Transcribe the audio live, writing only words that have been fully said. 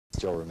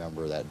still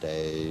remember that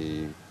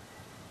day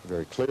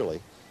very clearly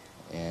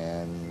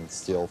and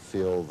still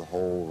feel the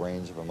whole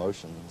range of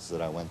emotions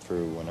that I went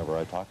through whenever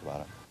I talk about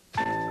it.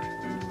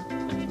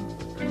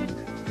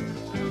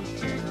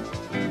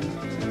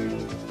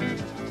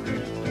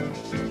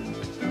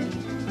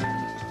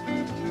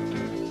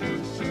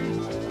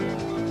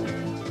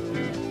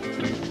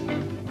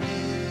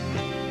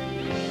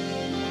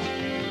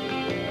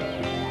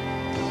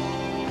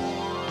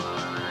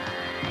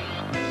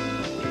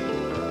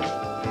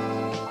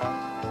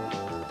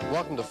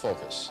 Welcome to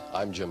Focus.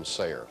 I'm Jim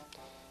Sayer.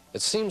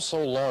 It seems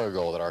so long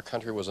ago that our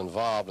country was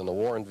involved in the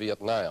war in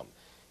Vietnam.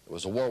 It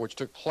was a war which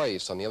took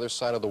place on the other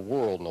side of the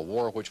world, and a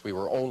war which we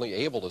were only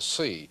able to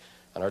see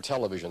on our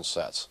television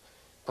sets.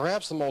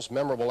 Perhaps the most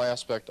memorable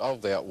aspect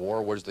of that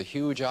war was the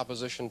huge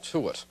opposition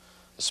to it,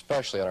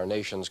 especially on our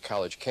nation's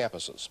college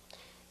campuses.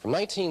 From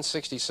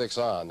 1966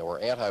 on, there were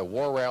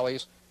anti-war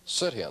rallies,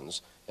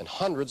 sit-ins, and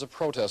hundreds of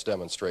protest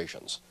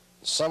demonstrations.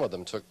 Some of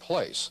them took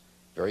place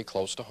very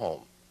close to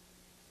home.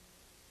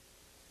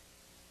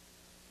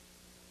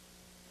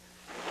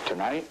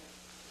 Tonight,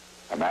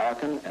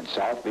 American and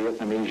South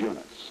Vietnamese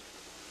units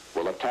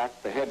will attack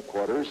the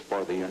headquarters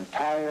for the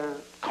entire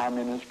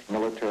communist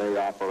military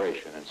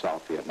operation in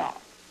South Vietnam.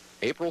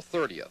 April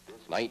 30th,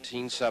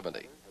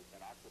 1970.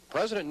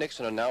 President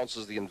Nixon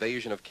announces the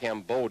invasion of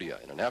Cambodia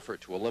in an effort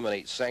to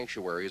eliminate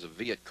sanctuaries of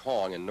Viet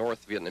Cong and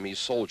North Vietnamese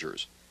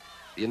soldiers.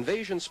 The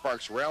invasion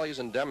sparks rallies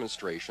and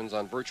demonstrations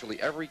on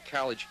virtually every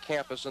college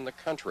campus in the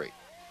country,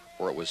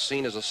 where it was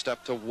seen as a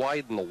step to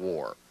widen the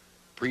war,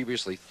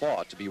 previously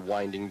thought to be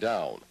winding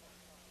down.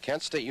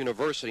 Kent State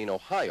University in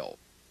Ohio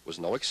was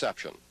no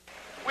exception.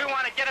 We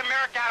want to get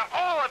America out of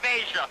all of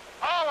Asia,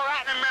 all of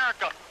Latin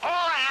America,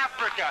 all of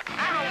Africa.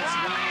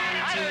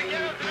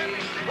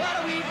 What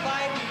are we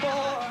fighting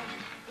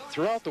for?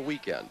 Throughout the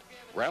weekend,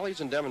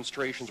 rallies and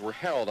demonstrations were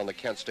held on the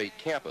Kent State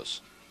campus.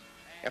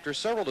 After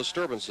several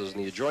disturbances in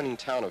the adjoining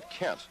town of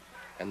Kent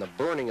and the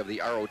burning of the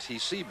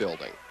ROTC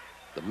building,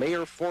 the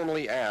mayor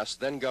formally asked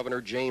then-Governor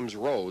James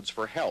Rhodes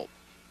for help.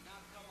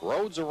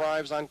 Rhodes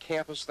arrives on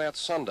campus that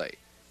Sunday,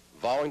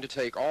 vowing to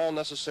take all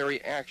necessary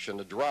action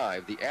to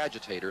drive the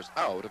agitators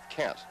out of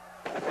Kent.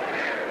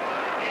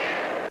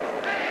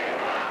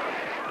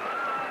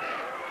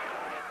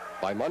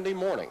 By Monday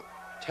morning,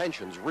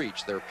 tensions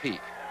reached their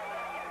peak.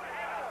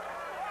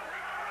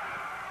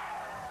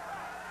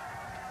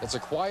 It's a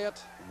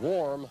quiet,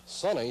 warm,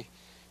 sunny,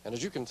 and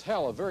as you can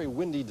tell, a very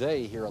windy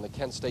day here on the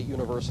Kent State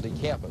University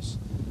campus.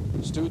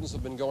 Students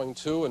have been going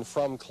to and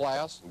from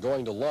class and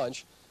going to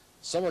lunch.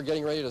 Some are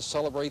getting ready to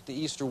celebrate the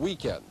Easter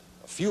weekend.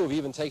 A few have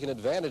even taken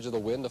advantage of the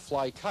wind to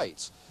fly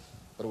kites.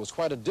 But it was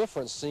quite a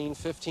different scene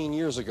 15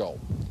 years ago.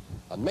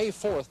 On May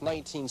 4th,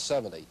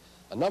 1970,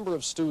 a number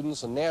of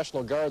students and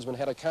National Guardsmen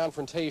had a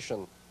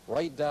confrontation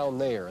right down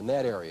there in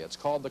that area. It's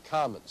called the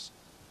Commons.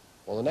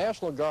 Well, the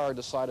National Guard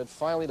decided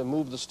finally to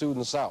move the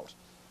students out,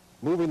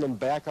 moving them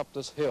back up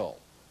this hill.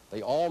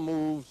 They all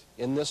moved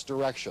in this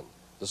direction,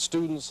 the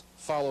students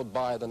followed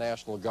by the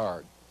National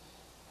Guard.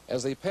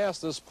 As they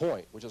passed this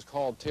point, which is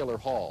called Taylor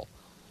Hall,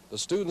 the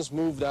students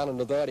moved down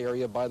into that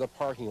area by the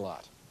parking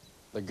lot.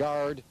 The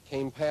guard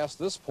came past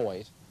this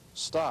point,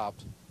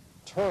 stopped,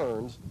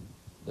 turned,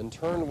 then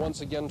turned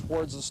once again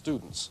towards the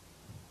students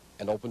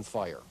and opened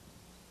fire.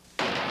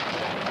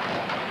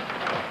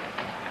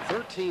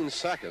 13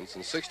 seconds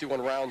and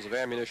 61 rounds of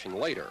ammunition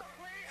later,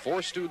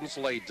 4 students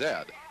lay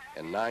dead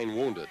and 9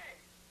 wounded.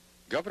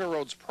 Governor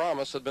Rhodes'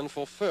 promise had been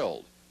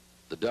fulfilled.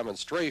 The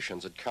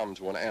demonstrations had come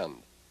to an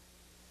end.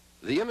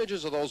 The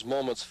images of those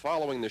moments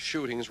following the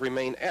shootings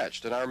remain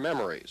etched in our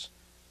memories,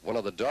 one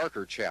of the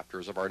darker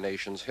chapters of our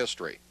nation's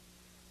history.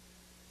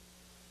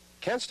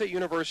 Kent State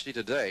University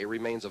today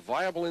remains a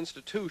viable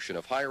institution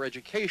of higher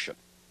education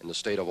in the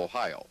state of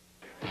Ohio.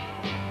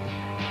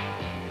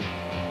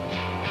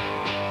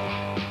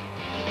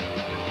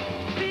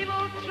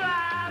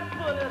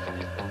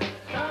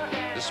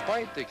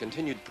 Despite the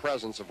continued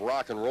presence of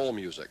rock and roll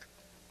music,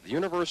 the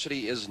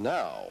university is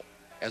now,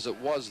 as it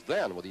was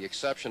then with the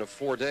exception of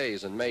 4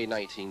 days in May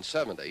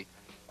 1970,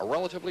 a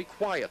relatively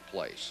quiet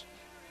place.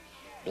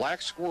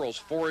 Black squirrels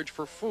forage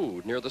for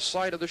food near the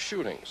site of the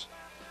shootings.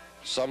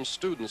 Some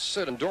students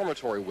sit in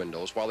dormitory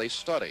windows while they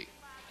study,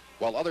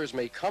 while others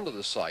may come to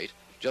the site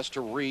just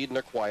to read in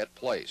a quiet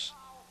place.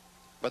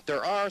 But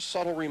there are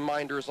subtle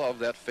reminders of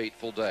that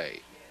fateful day.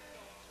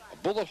 A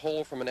bullet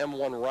hole from an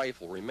M1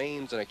 rifle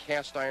remains in a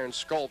cast iron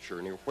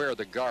sculpture near where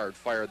the guard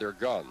fired their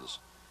guns,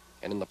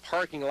 and in the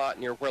parking lot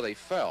near where they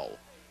fell,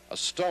 a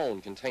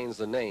stone contains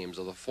the names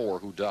of the 4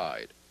 who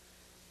died.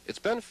 It's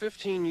been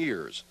 15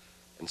 years,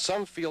 and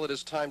some feel it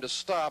is time to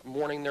stop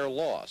mourning their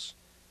loss,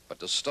 but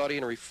to study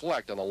and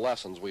reflect on the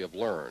lessons we have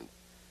learned.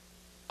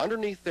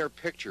 Underneath their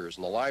pictures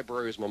in the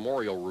library's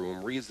memorial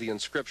room reads the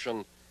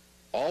inscription,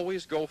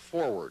 "Always go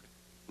forward,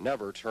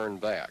 never turn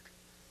back."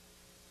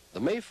 The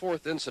May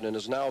 4th incident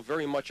is now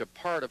very much a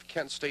part of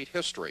Kent State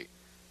history,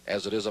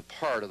 as it is a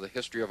part of the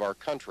history of our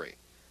country,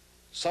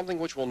 something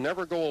which will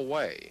never go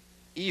away,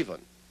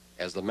 even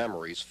as the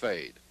memories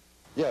fade.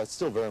 Yeah, it's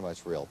still very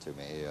much real to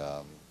me.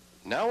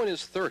 Now in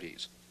his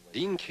 30s,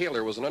 Dean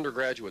Kaler was an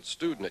undergraduate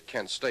student at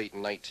Kent State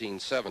in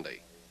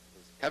 1970.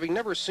 Having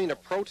never seen a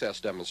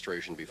protest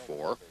demonstration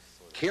before,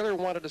 Kaler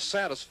wanted to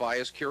satisfy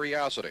his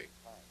curiosity.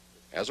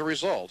 As a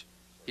result,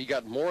 he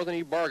got more than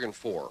he bargained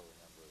for.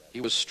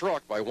 He was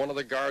struck by one of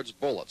the guard's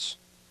bullets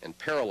and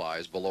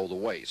paralyzed below the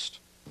waist.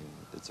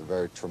 It's a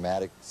very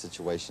traumatic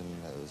situation.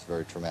 It was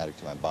very traumatic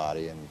to my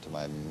body and to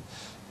my,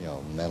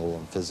 mental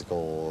and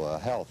physical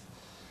health.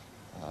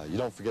 You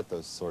don't forget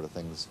those sort of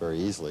things very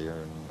easily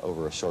or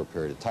over a short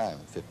period of time.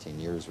 15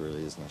 years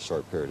really isn't a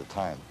short period of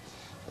time.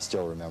 I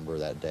still remember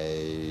that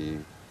day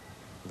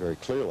very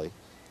clearly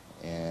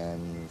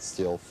and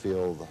still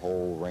feel the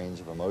whole range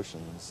of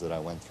emotions that I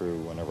went through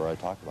whenever I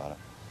talk about it.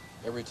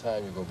 Every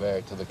time you go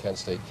back to the Kent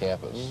State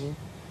campus,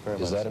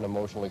 is that an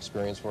emotional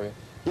experience for you?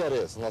 Yeah, it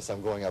is, unless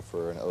I'm going up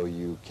for an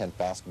OU Kent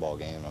basketball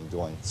game and I'm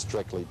going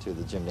strictly to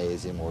the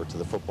gymnasium or to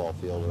the football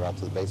field or out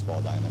to the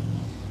baseball diamond,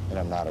 and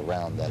I'm not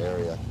around that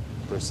area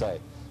per se.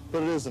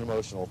 But it is an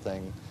emotional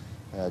thing.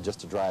 Just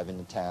to drive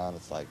into town,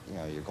 it's like,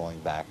 you're going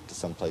back to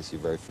some place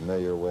you're very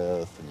familiar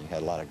with, and you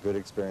had a lot of good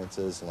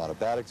experiences, a lot of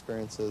bad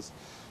experiences.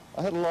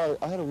 I had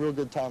a real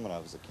good time when I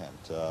was at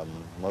Kent.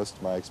 Most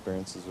of my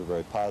experiences were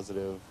very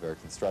positive, very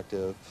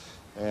constructive,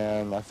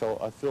 and I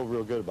feel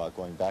real good about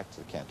going back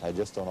to Kent. I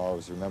just don't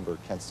always remember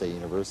Kent State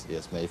University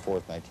as May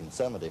 4th,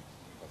 1970.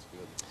 That's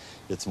good.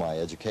 It's my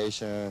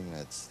education,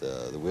 it's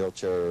the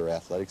wheelchair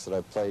athletics that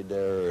I played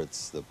there,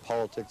 it's the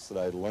politics that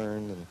I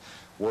learned and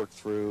worked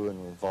through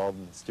and involved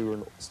in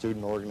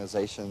student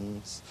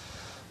organizations.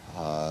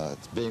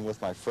 It's being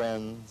with my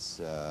friends,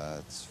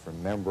 it's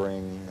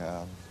remembering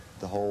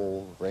the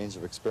whole range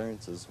of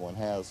experiences one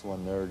has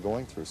when they're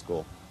going through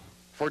school.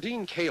 For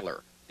Dean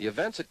Kaler, the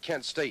events at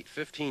Kent State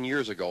 15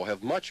 years ago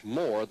have much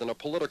more than a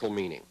political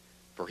meaning,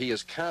 for he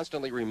is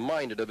constantly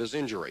reminded of his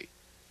injury.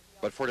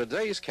 But for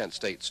today's Kent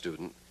State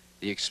student,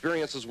 the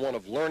experience is one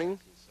of learning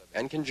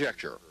and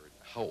conjecture.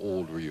 How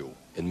old were you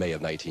in May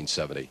of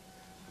 1970?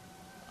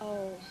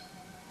 Oh,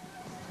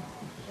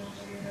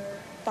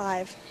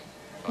 5.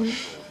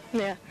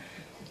 Yeah.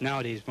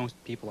 Nowadays,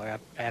 most people are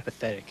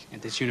apathetic.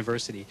 At this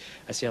university,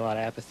 I see a lot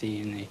of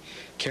apathy, and they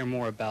care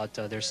more about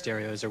their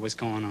stereos or what's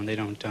going on. They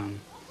don't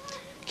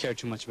care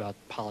too much about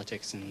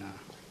politics and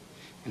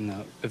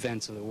the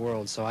events of the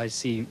world. So I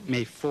see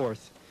May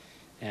 4th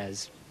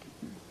as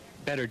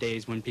better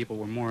days when people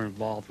were more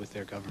involved with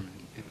their government.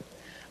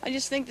 I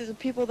just think that the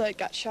people that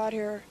got shot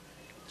here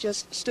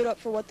just stood up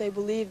for what they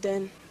believed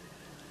in,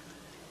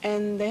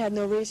 and they had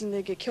no reason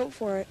to get killed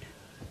for it.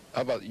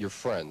 How about your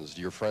friends?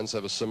 Do your friends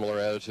have a similar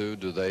attitude?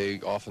 Do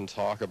they often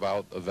talk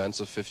about events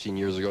of 15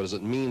 years ago? Does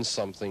it mean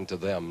something to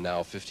them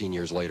now, 15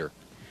 years later?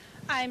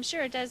 I'm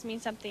sure it does mean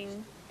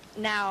something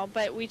now,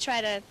 but we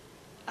try to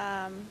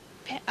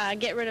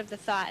get rid of the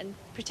thought and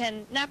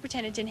not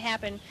pretend it didn't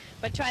happen,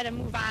 but try to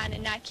move on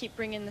and not keep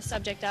bringing the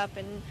subject up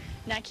and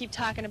not keep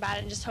talking about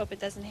it and just hope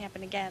it doesn't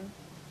happen again.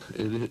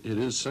 It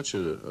is such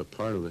a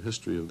part of the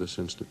history of this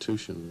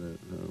institution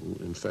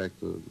that, in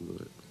fact,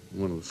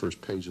 one of the first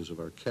pages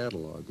of our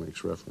catalog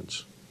makes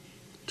reference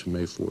to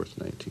May 4th,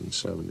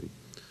 1970.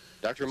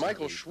 Dr.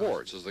 Michael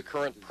Schwartz is the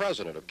current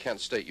president of Kent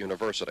State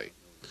University.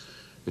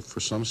 For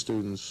some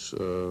students,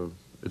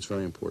 it's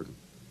very important.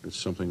 It's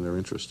something they're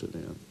interested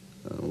in.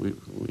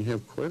 We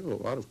have quite a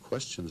lot of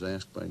questions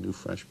asked by new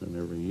freshmen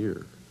every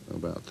year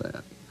about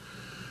that.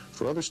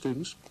 For other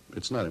students,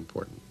 it's not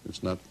important.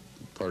 It's not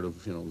part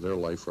of their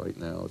life right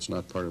now. It's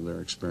not part of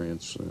their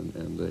experience,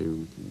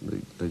 and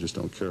they just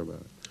don't care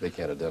about it. They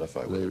can't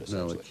identify with it,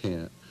 No, it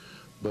can't.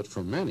 But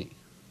for many,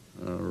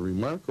 a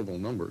remarkable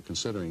number,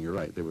 considering you're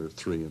right, they were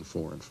 3 and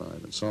 4 and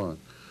 5 and so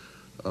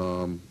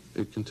on,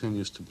 it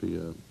continues to be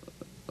a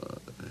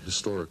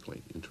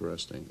historically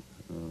interesting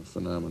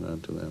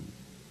phenomenon to them.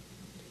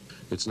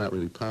 It's not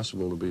really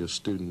possible to be a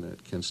student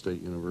at Kent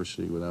State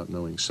University without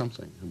knowing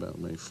something about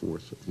May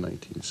 4th of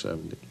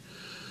 1970.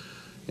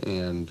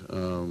 And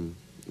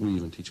we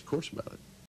even teach a course about it.